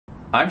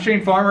I'm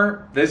Shane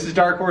Farmer, this is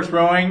Dark Horse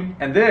Rowing,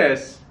 and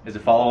this is a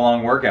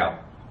follow-along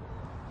workout.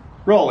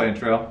 Roll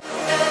intro.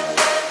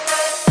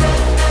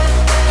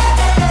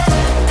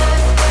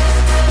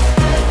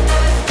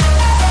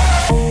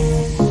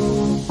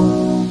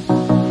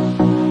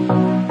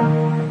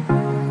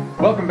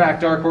 Welcome back,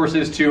 Dark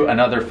Horses, to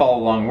another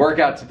follow-along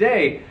workout.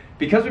 Today,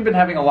 because we've been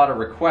having a lot of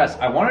requests,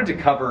 I wanted to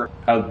cover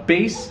a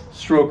base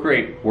stroke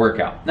rate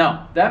workout.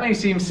 Now, that may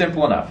seem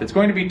simple enough. It's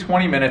going to be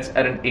 20 minutes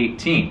at an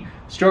 18.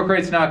 Stroke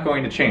rate's not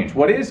going to change.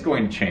 What is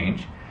going to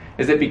change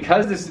is that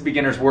because this is a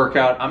beginner's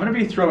workout, I'm going to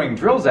be throwing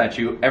drills at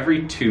you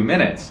every 2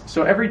 minutes.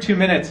 So every 2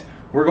 minutes,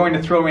 we're going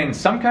to throw in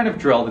some kind of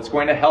drill that's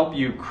going to help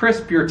you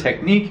crisp your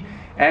technique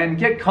and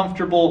get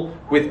comfortable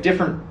with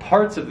different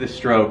parts of the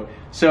stroke.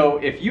 So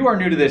if you are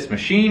new to this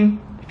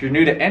machine, if you're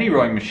new to any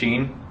rowing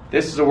machine,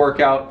 this is a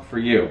workout for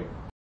you.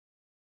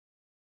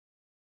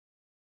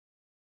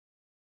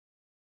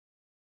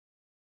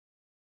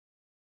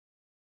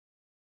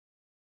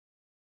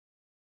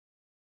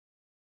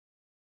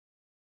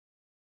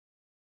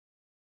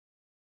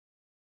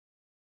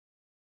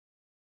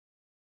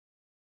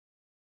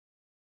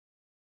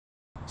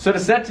 So to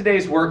set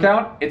today's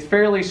workout, it's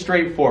fairly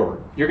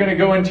straightforward. You're going to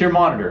go into your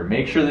monitor,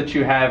 make sure that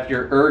you have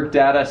your erg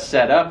data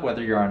set up,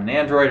 whether you're on an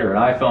Android or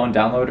an iPhone,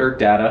 download erg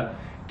data,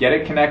 get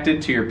it connected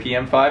to your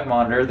PM5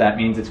 monitor. That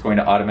means it's going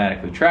to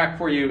automatically track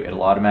for you.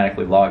 It'll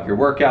automatically log your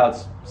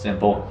workouts.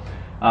 Simple.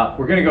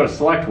 We're going to go to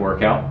select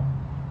workout,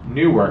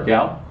 new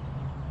workout,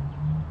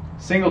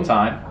 single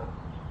time.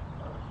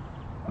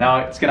 Now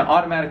it's going to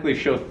automatically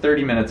show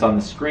 30 minutes on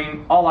the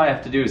screen. All I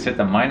have to do is hit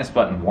the minus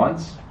button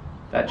once.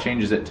 That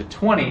changes it to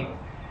 20.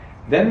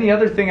 Then the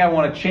other thing I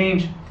want to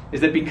change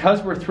is that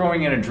because we're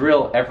throwing in a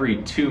drill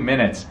every 2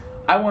 minutes,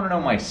 I want to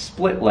know my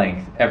split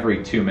length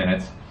every 2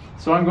 minutes.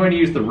 So I'm going to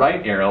use the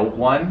right arrow,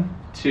 1,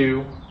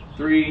 2,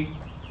 3,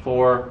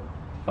 4,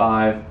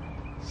 5,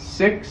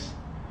 6.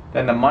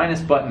 Then the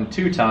minus button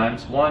 2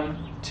 times,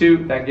 1,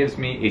 2. That gives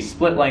me a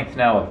split length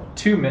now of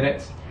 2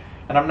 minutes,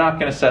 and I'm not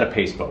going to set a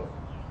pace boat.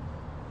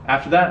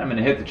 After that, I'm going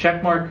to hit the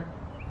check mark.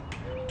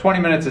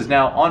 20 minutes is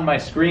now on my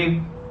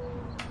screen.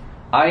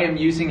 I am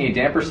using a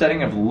damper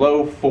setting of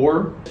low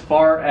 4. As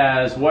far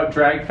as what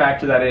drag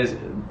factor that is,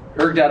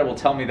 erg data will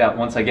tell me that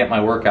once I get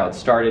my workout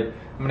started.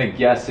 I'm going to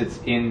guess it's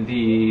in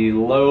the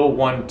low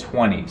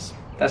 120s.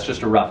 That's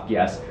just a rough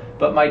guess.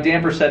 But my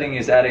damper setting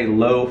is at a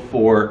low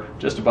 4,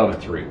 just above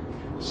a 3.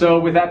 So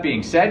with that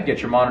being said,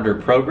 get your monitor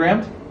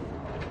programmed.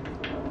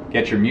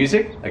 Get your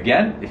music.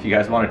 Again, if you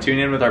guys want to tune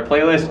in with our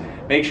playlist,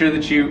 make sure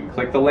that you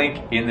click the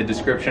link in the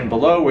description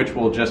below, which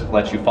will just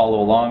let you follow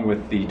along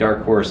with the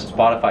Dark Horse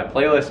Spotify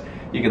playlist.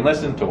 You can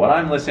listen to what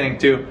I'm listening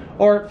to,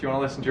 or if you want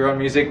to listen to your own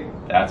music,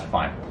 that's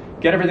fine.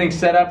 Get everything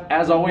set up.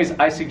 As always,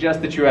 I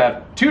suggest that you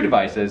have 2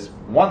 devices,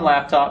 one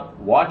laptop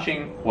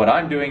watching what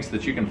I'm doing so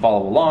that you can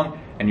follow along,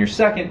 and your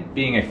second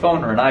being a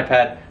phone or an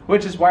iPad,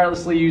 which is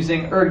wirelessly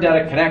using erg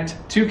data connect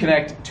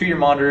to your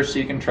monitor so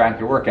you can track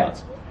your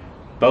workouts.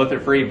 Both are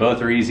free,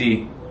 both are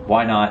easy.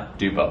 Why not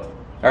do both?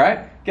 All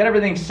right, get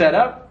everything set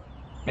up.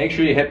 Make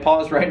sure you hit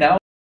pause right now.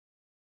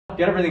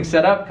 Get everything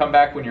set up, come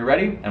back when you're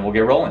ready, and we'll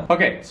get rolling.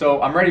 Okay,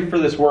 so I'm ready for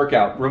this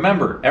workout.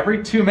 Remember,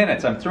 every 2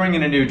 minutes I'm throwing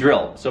in a new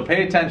drill, so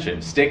pay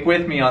attention, stick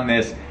with me on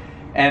this,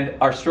 and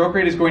our stroke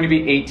rate is going to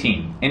be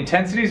 18.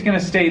 Intensity is going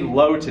to stay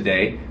low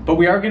today, but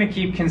we are going to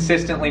keep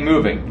consistently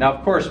moving. Now,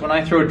 of course, when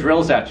I throw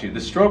drills at you,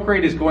 the stroke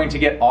rate is going to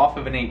get off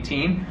of an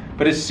 18,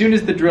 but as soon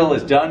as the drill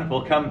is done,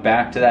 we'll come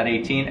back to that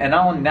 18, and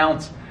I'll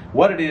announce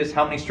what it is,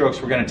 how many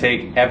strokes we're going to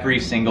take every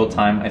single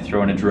time I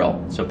throw in a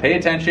drill. So pay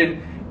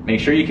attention. Make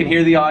sure you can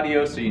hear the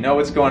audio so you know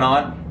what's going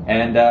on,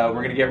 and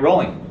we're going to get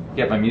rolling.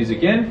 Get my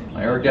music in,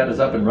 my erg data is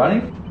up and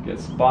running, get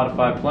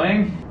Spotify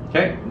playing.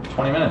 Okay,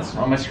 20 minutes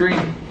on my screen.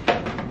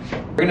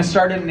 We're going to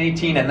start at an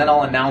 18 and then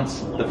I'll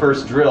announce the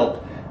first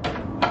drill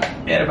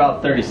in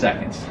about 30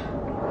 seconds.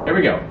 Here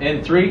we go,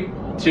 in 3,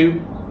 2,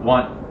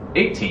 1,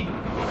 18.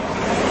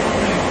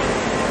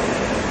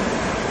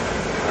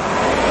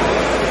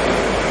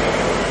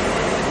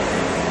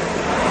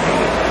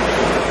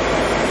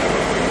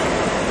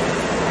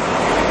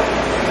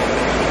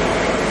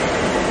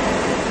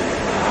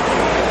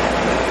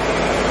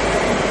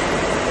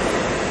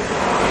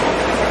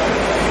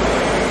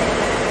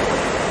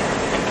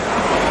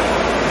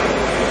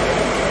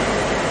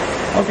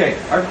 Okay,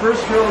 our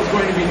first drill is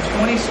going to be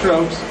 20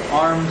 strokes,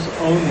 arms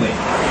only.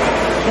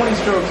 20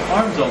 strokes,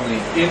 arms only,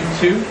 in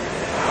 2,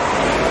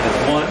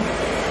 that's 1,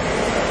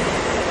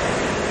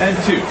 and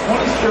 2.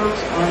 20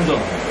 strokes, arms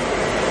only.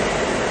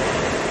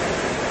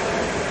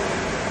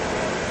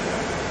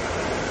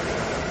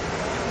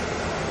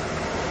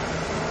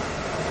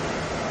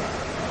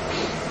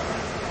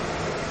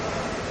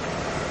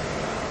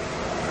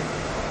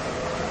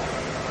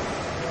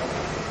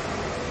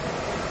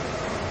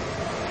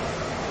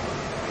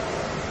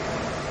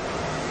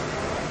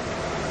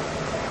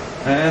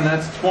 And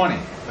that's 20,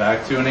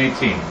 back to an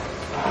 18.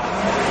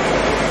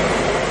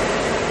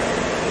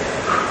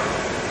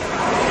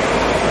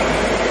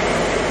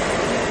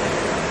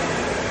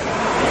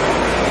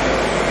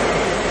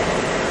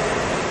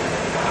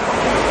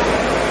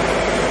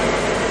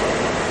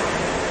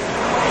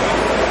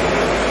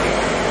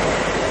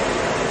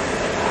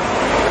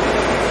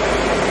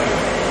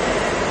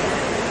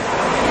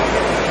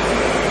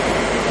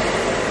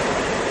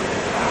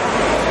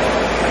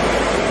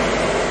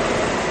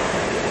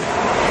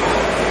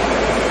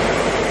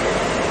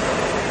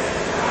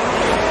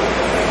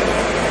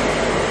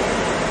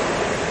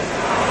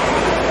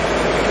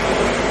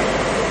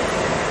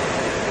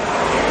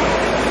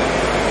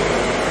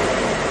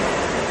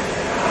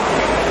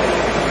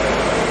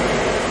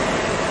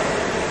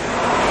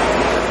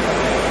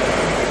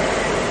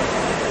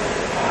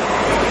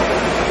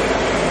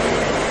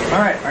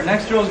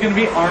 next drill is going to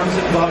be arms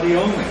and body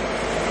only.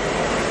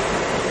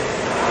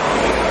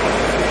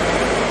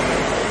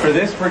 For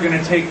this, we're going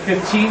to take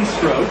 15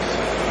 strokes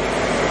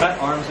at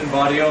arms and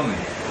body only.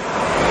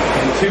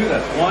 And 2,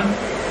 that's 1,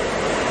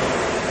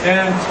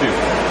 and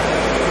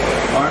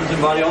 2. Arms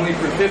and body only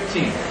for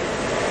 15.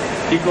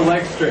 Keep the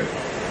legs straight.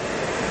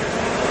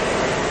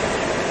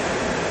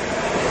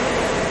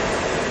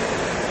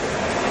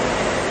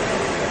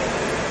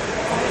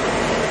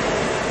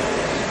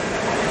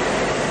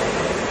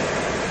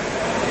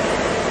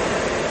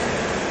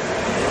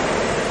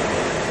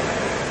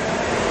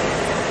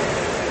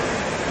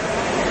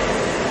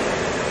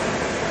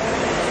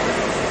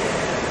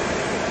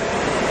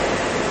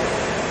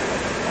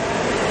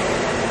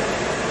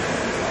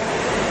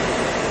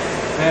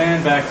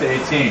 And back to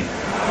 18.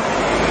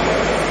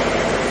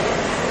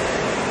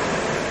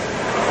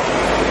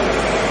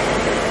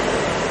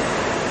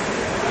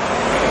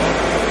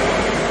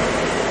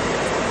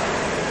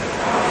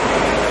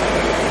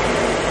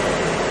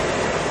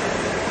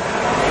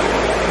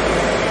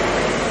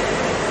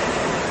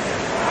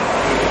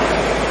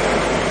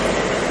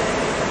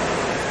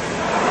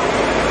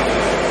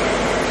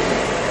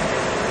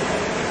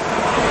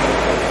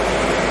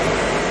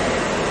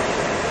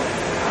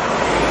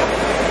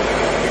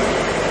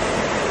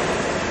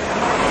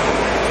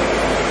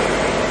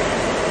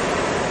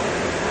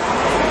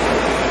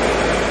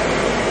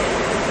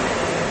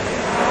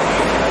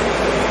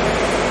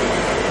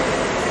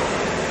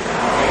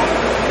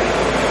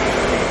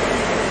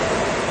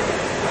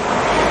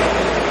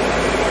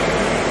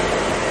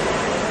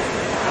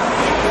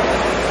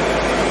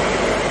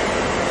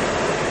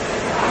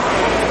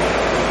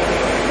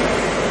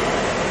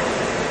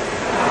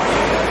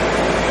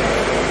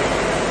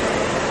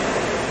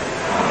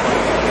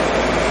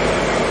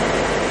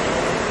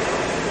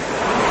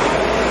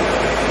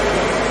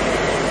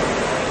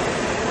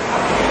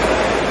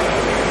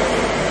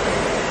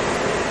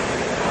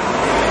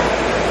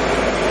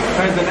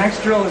 The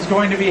next drill is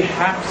going to be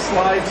half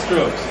slide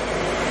strokes.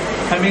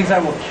 That means I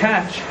will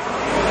catch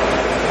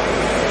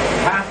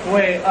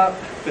halfway up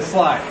the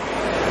slide,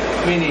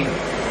 meaning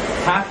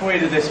halfway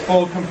to this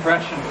full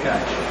compression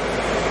catch.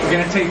 We're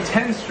going to take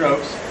 10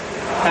 strokes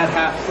at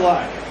half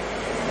slide.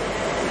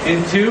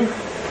 In 2,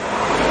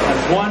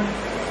 that's 1,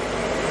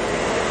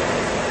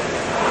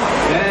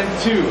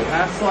 and 2.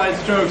 Half slide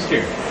strokes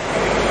here.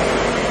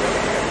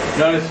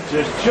 Notice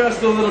there's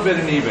just a little bit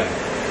of knee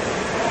bend.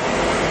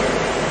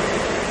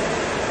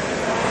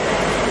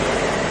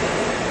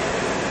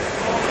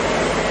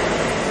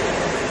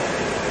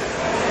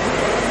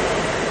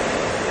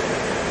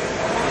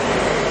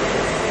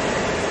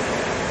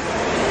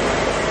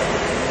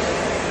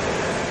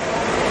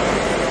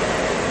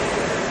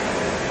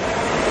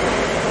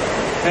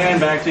 And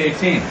back to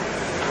 18.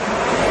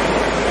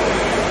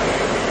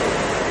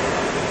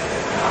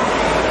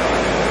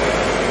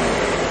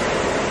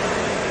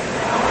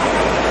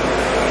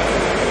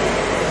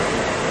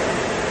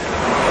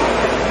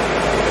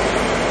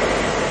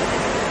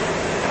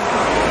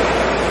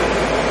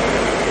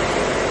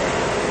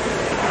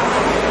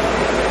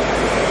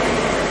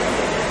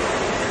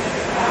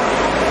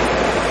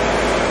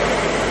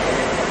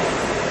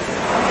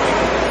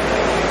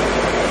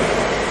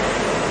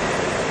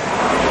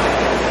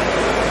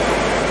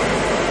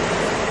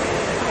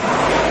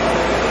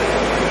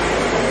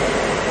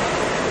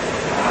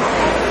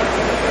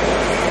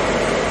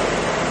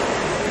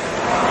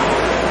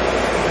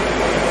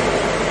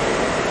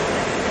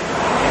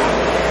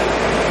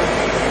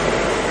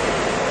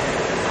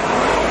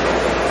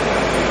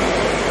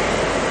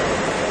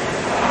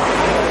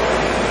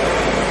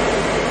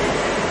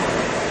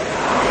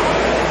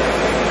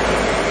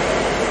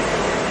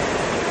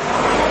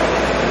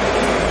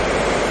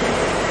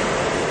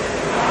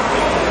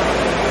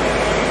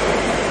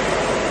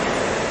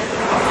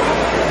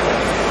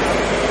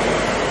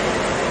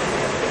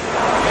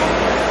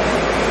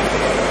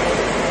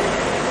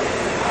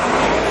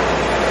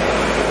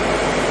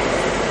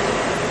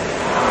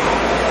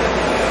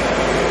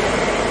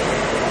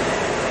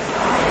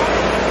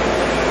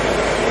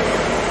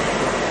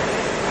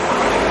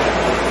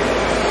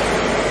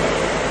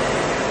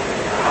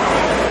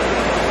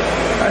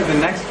 The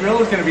next drill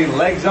is going to be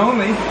legs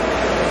only.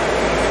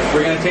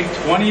 We're going to take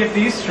 20 of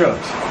these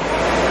strokes.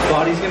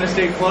 Body's going to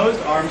stay closed,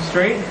 arms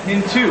straight,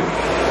 in 2.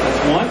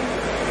 That's 1,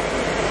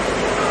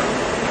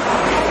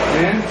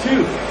 and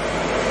 2.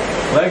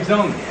 Legs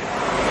only.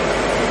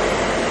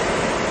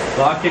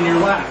 Lock in your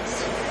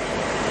lats.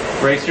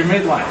 Brace your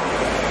midline.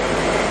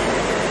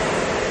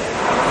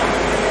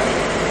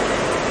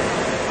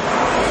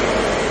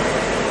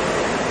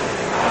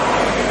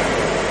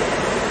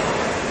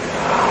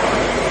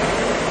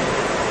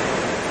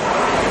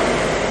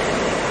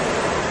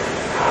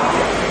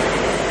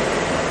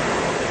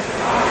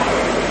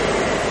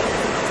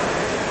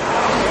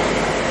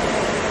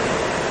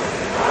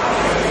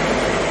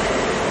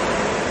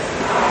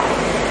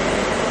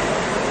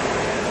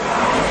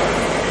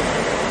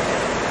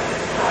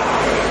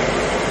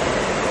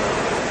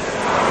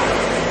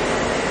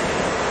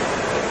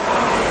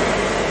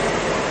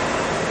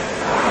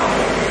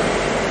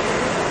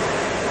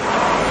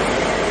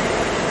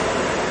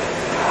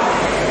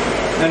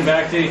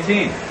 back to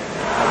 18.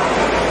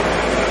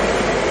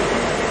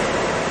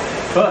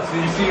 Oh, so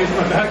you see, use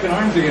my back and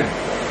arms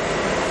again.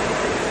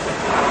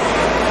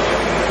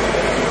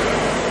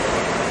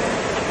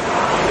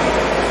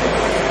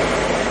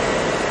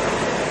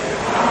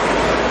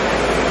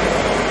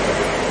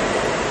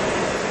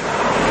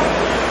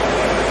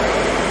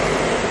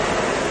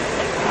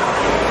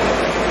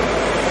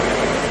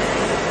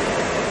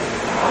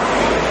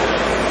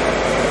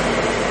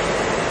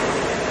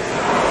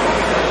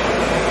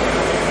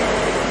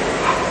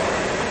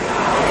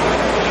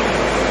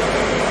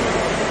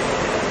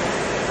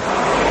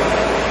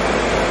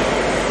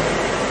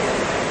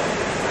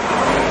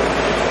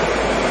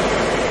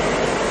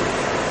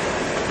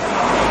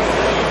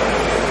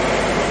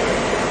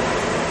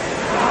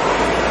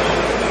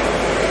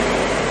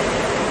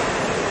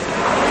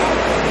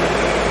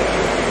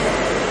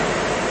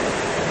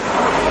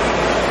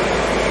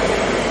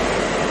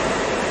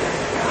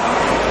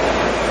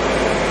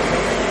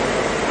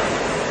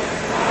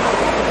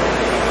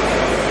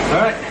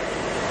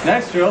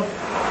 Next drill,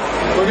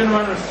 we're going to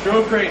run a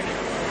stroke rate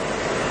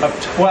of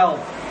 12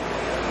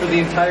 for the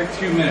entire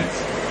 2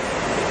 minutes.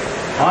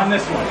 On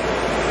this one.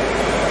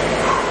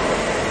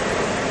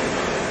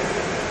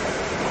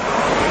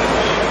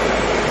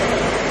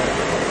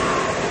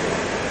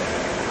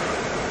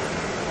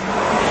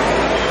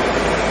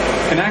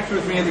 Connect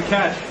with me at the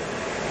catch.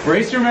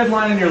 Brace your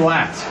midline and your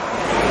lats.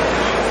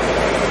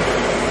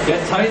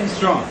 Get tight and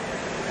strong.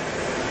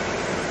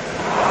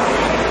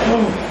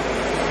 Ooh.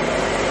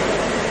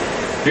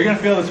 You're going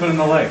to feel this one in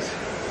the legs.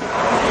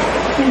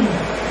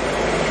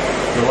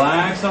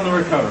 Relax on the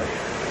recovery.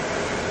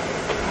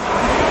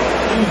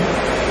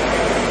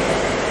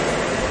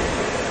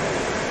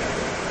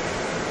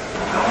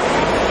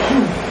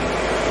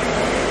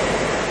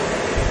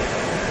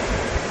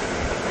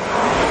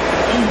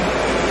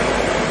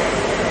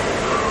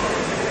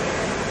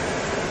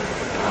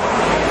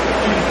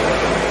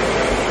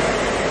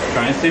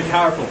 Try and stay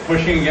powerful,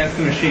 pushing against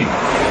the machine.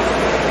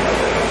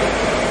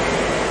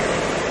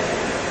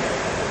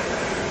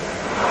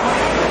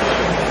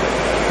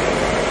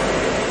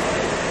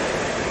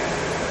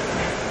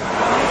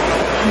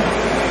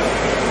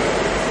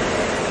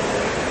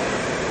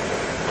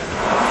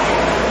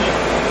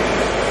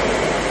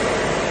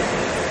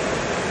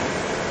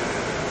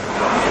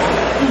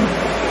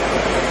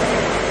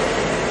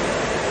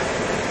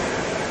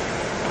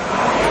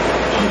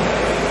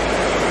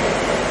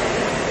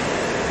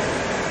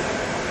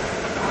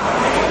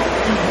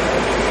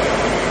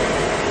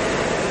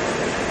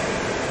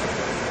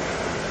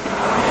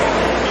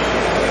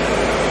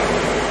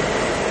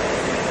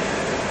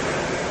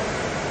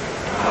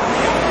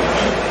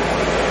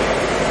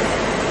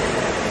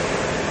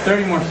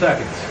 Thirty more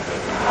seconds.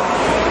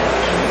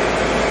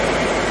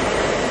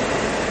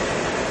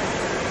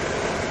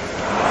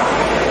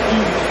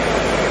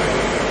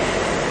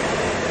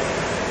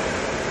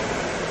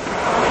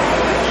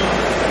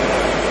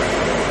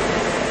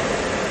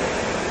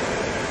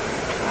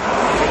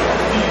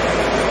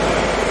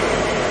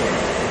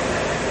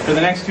 For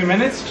the next 2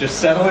 minutes, just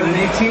settle it at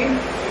 18.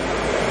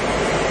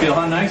 Feel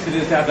how nice it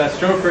is to have that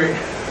stroke rate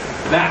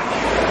back.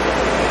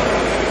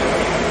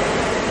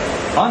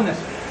 On this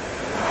one.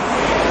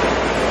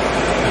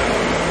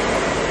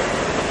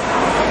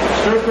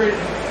 Stroke rate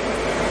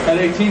at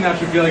 18, that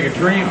should feel like a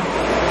dream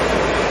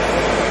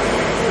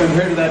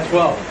compared to that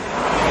 12.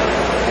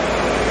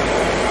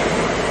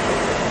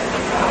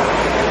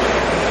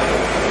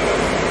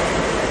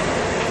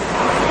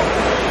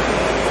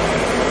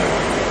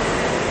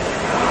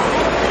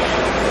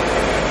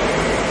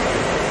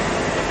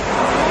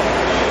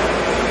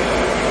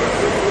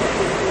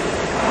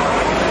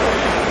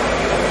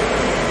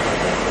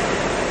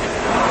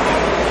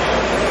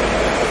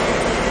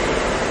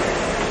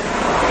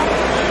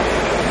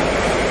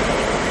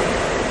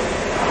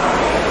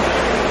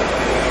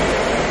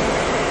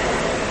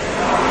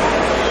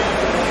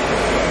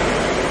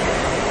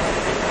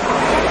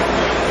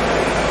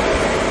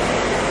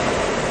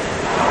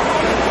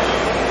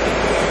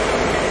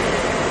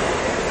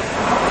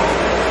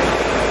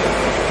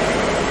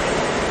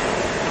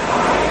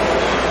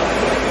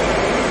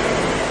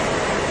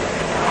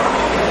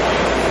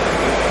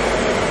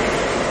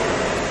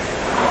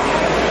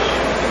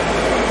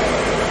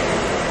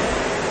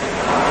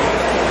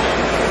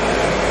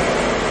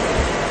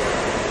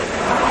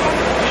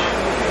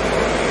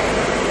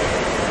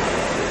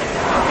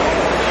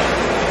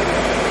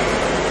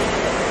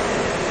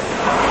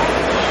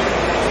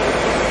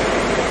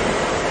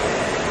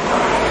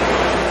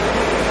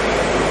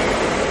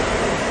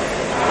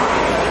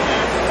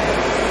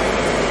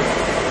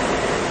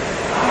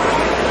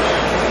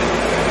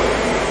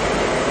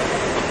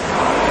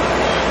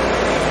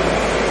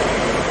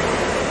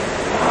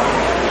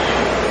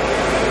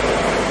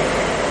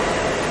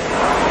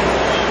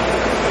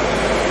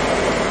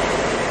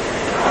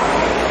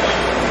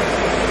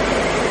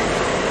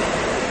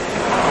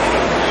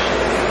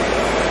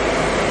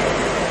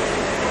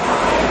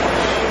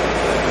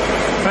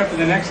 For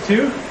the next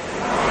two,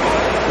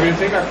 we're going to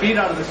take our feet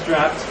out of the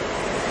straps.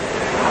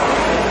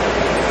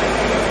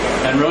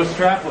 row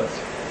strapless.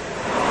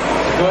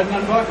 So go ahead and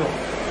unbuckle.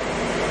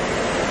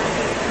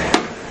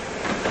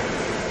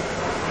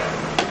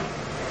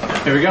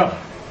 Here we go.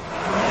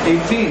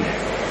 18.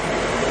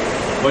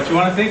 What you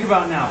want to think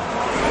about now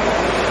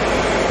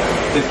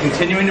is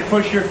continuing to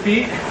push your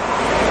feet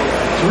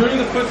through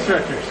the foot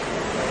stretchers.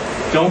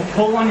 Don't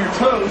pull on your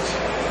toes.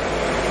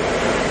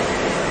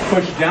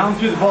 Push down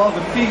through the ball of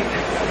the feet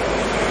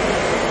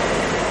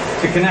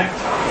to connect.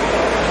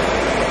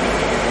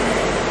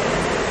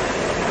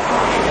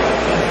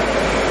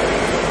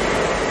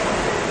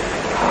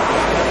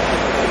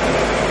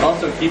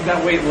 Also, keep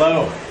that weight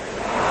low.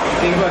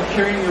 Think about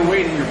carrying your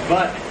weight in your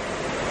butt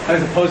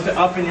as opposed to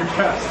up in your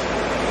chest.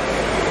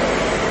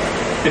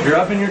 If you're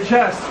up in your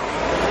chest,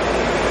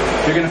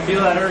 you're going to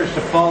feel that urge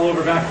to fall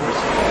over backwards.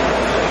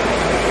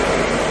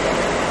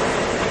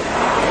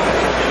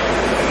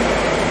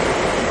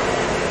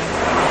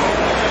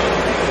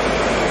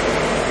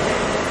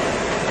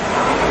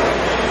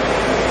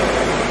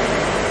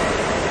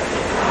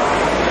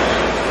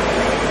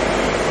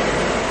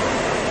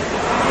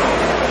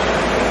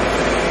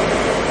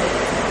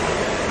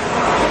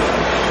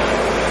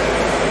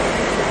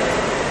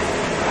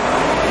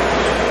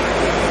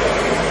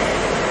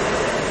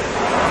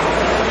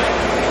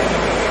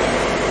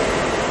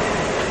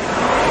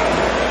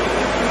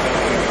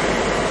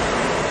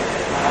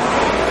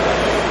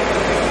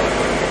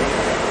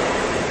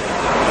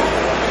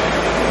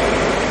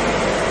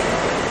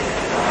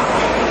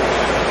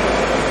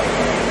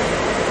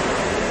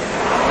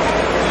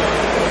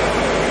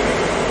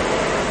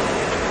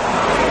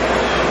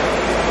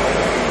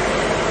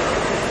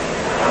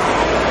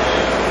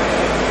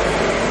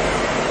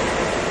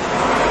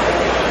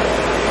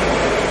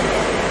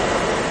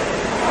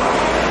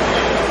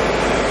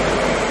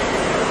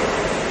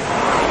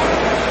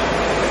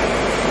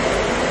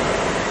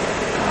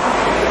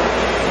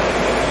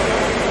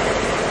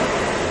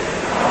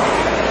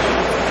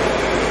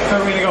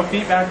 We're going to go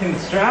feet back in the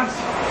straps.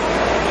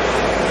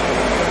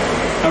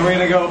 And we're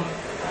going to go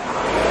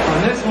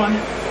on this one,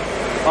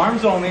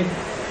 arms only,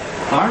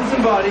 arms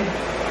and body,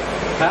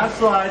 half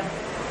slide,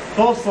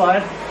 full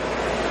slide,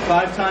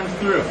 5 times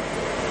through.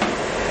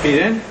 Feet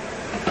in.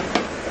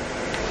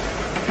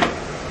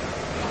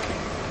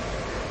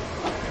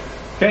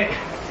 Okay.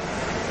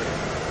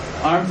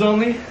 Arms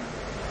only,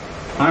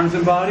 arms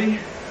and body,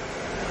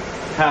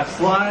 half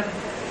slide,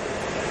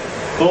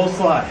 full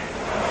slide.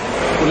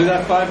 We'll do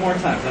that 5 more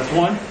times. That's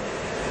 1.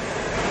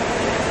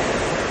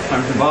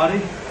 Arms and body.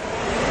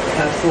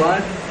 Half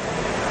slide.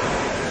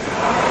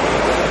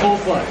 Full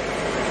slide.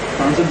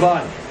 Arms and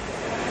body.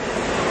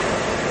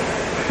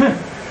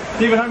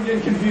 Even I'm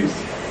getting confused.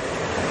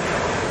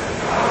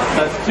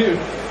 That's 2.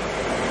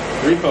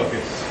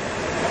 Refocus.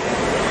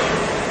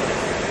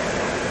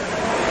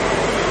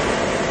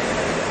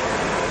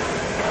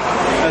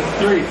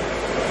 That's 3.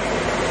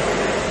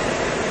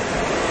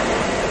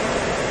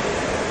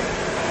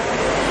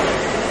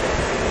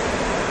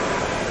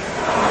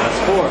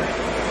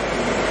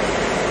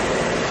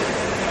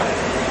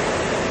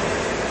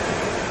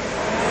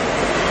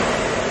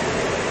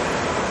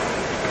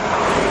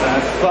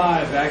 That's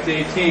 5, back to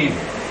 18.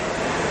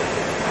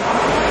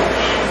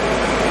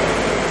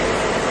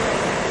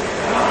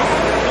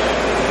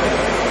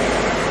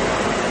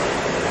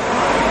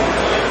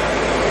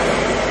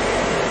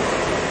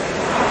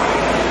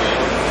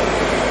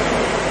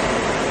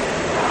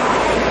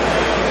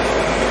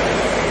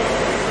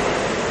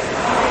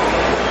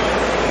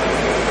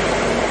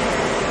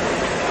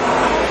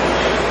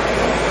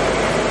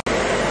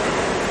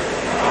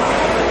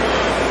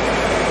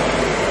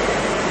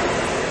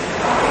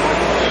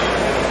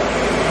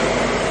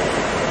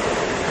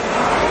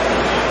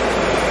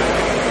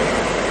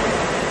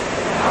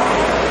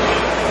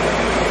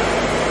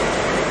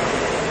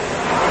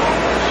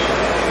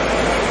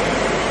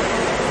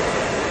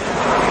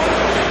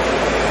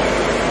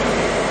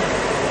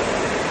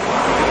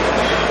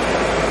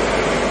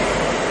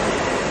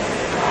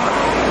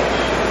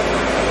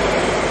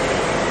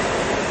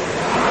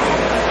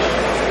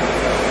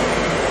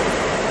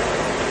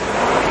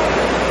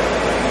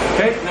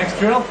 Okay, next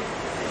drill.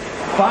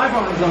 5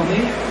 arms only,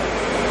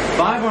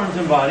 5 arms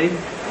and body,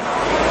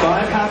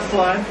 5 half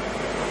slide,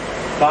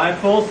 5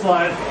 full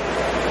slide,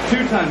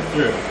 2 times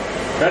through.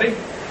 Ready?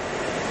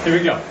 Here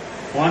we go.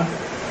 1,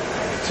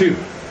 2,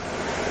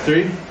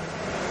 3,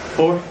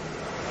 4,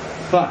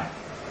 5.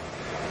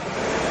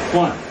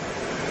 1,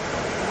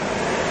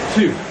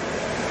 2,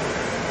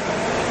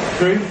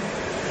 3,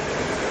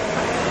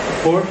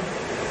 4,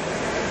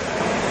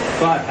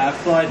 5.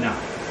 Half slide now.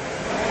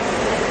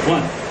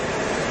 1,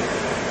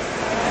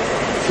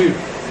 2,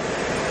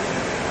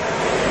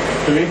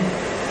 3,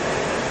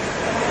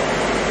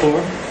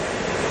 4,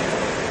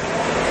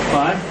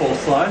 5, full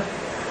slide.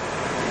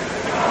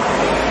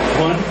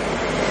 1,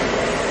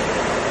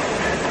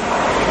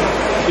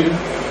 2,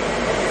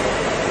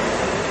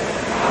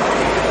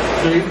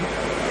 3,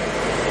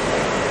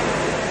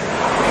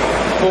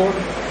 4,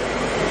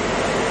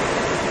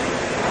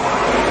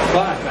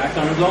 5. Back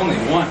arms only.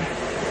 1,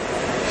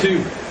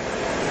 2,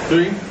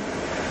 3,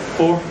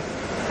 4,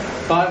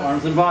 5,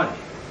 arms and body.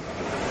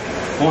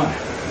 1,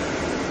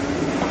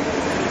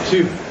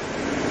 2,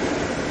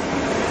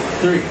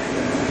 3,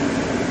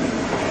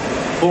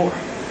 4,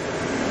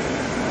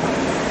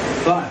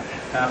 5,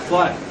 half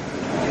slide.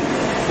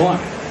 1,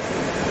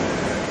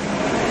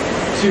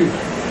 2,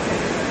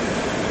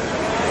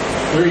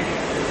 3,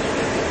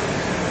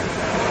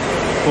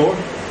 4,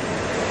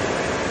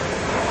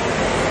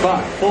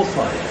 5, full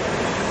slide.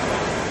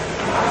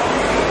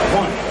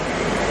 1,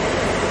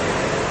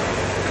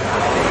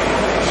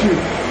 2, 3,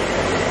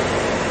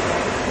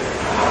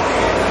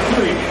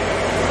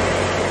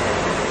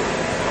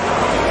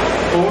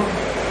 4,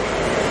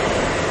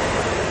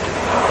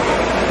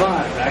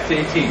 5, back to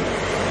 18.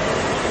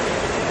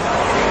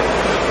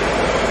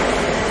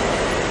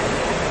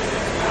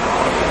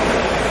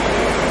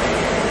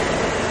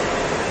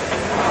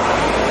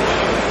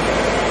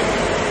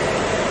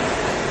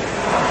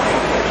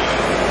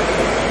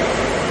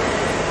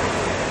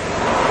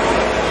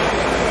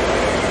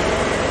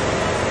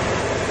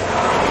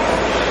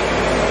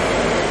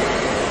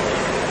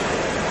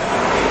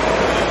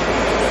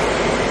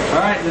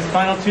 This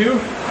final 2,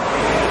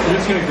 we're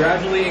just going to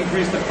gradually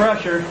increase the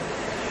pressure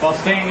while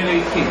staying at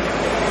 18.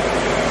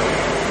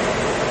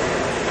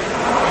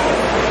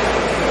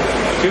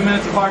 2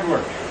 minutes of hard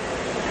work.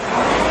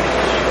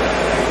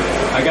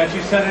 I got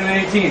you set at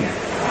 18.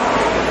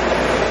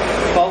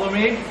 Follow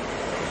me,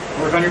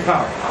 work on your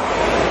power.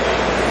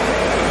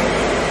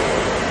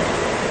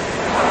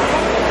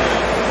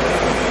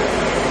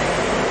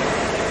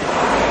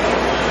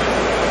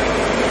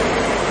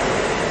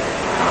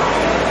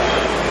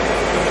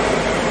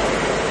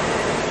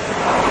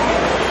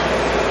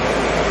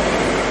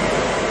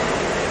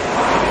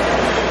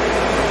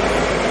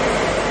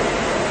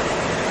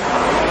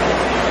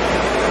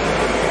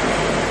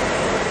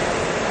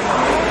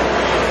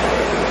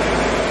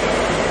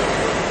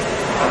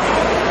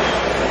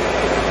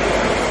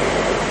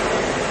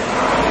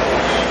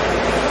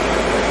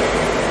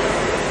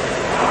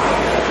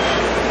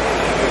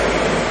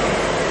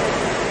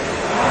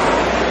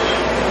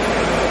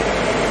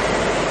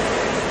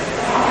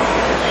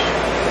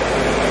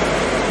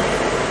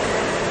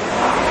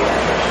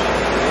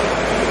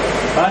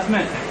 Last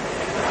minute.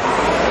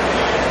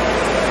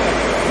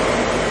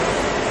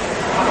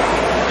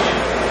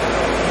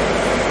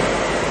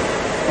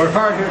 Work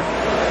hard here.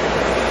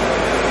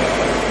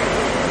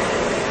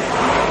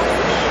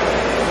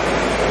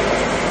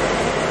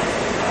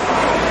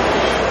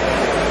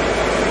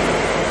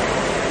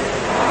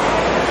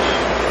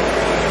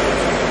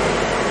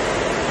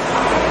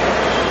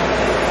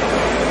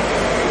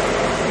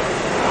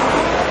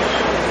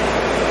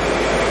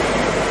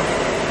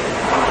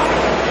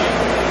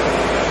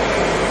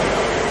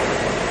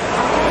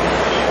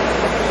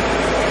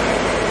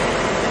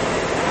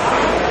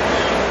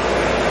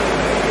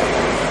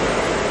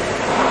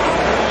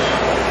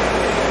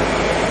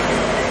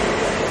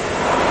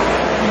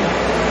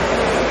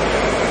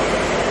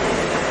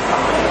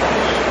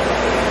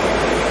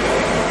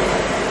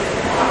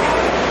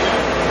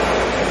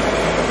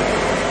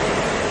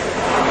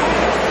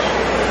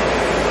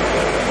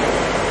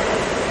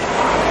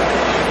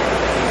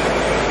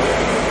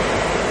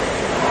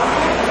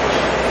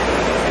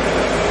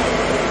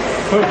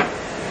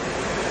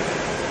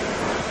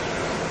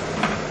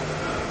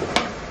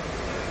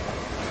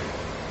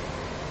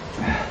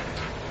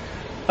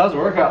 That was a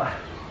workout.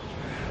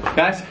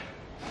 Guys,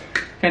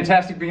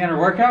 fantastic beginner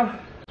workout.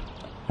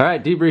 All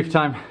right, debrief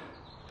time.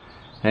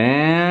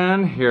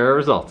 And here are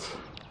results.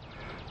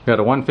 Got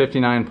a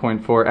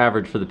 159.4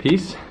 average for the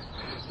piece.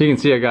 You can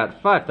see I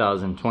got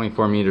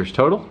 5,024 meters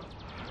total.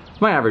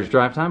 My average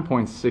drive time,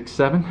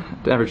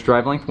 0.67. Average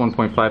drive length,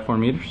 1.54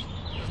 meters.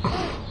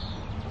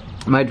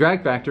 My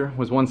drag factor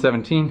was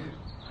 117.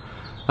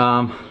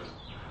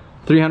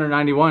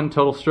 391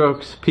 total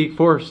strokes. Peak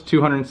force,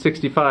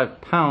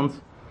 265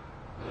 pounds.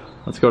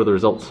 Let's go to the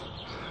results.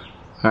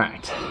 All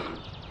right,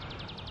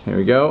 here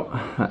we go.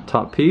 That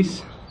top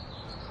piece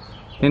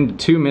into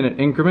 2-minute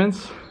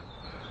increments.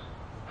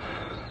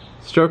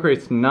 Stroke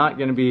rate's not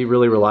going to be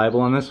really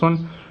reliable on this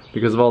one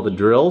because of all the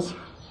drills,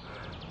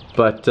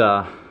 but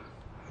at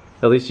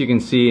least you can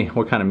see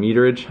what kind of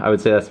meterage. I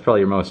would say that's probably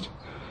your most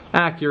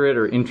accurate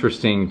or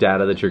interesting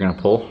data that you're going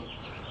to pull.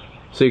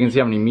 So you can see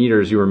how many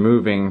meters you were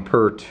moving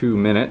per 2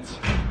 minutes,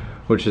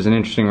 which is an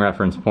interesting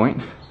reference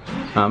point.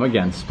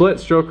 Again, split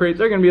stroke rates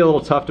are going to be a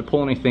little tough to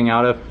pull anything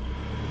out of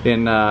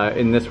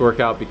in this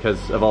workout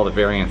because of all the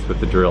variance with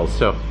the drills.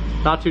 So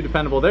not too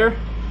dependable there,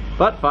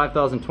 but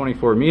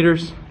 5,024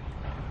 meters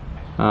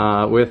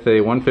with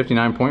a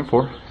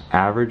 159.4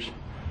 average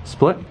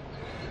split.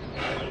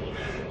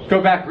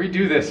 Go back,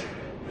 redo this.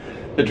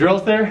 The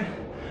drills there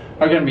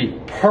are going to be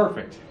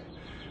perfect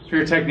for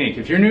your technique.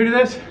 If you're new to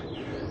this,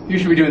 you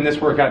should be doing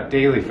this workout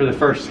daily for the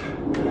first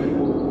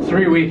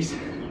 3 weeks.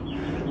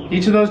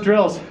 Each of those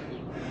drills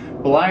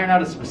will iron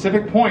out a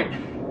specific point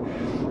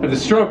of the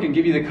stroke and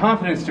give you the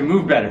confidence to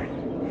move better.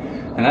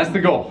 And that's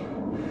the goal.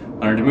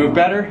 Learn to move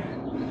better,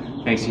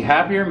 makes you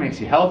happier, makes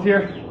you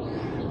healthier,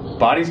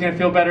 body's gonna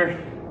feel better,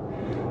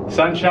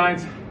 sun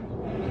shines,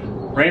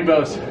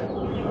 rainbows,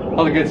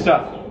 all the good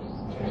stuff.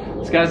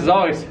 So guys, as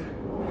always,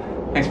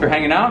 thanks for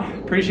hanging out.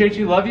 Appreciate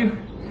you, love you.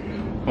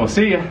 We'll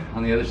see you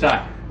on the other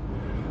side.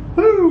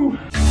 Woo!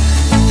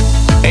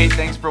 Hey,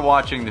 thanks for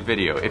watching the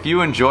video. If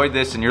you enjoyed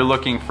this and you're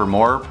looking for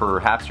more,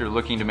 perhaps you're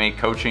looking to make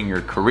coaching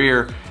your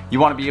career, you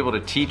want to be able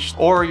to teach,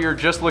 or you're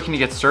just looking to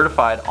get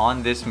certified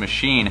on this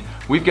machine,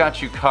 we've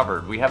got you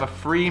covered. We have a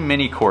free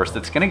mini course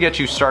that's going to get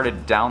you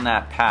started down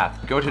that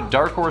path. Go to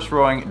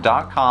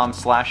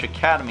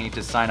darkhorserowing.com/academy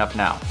to sign up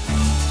now.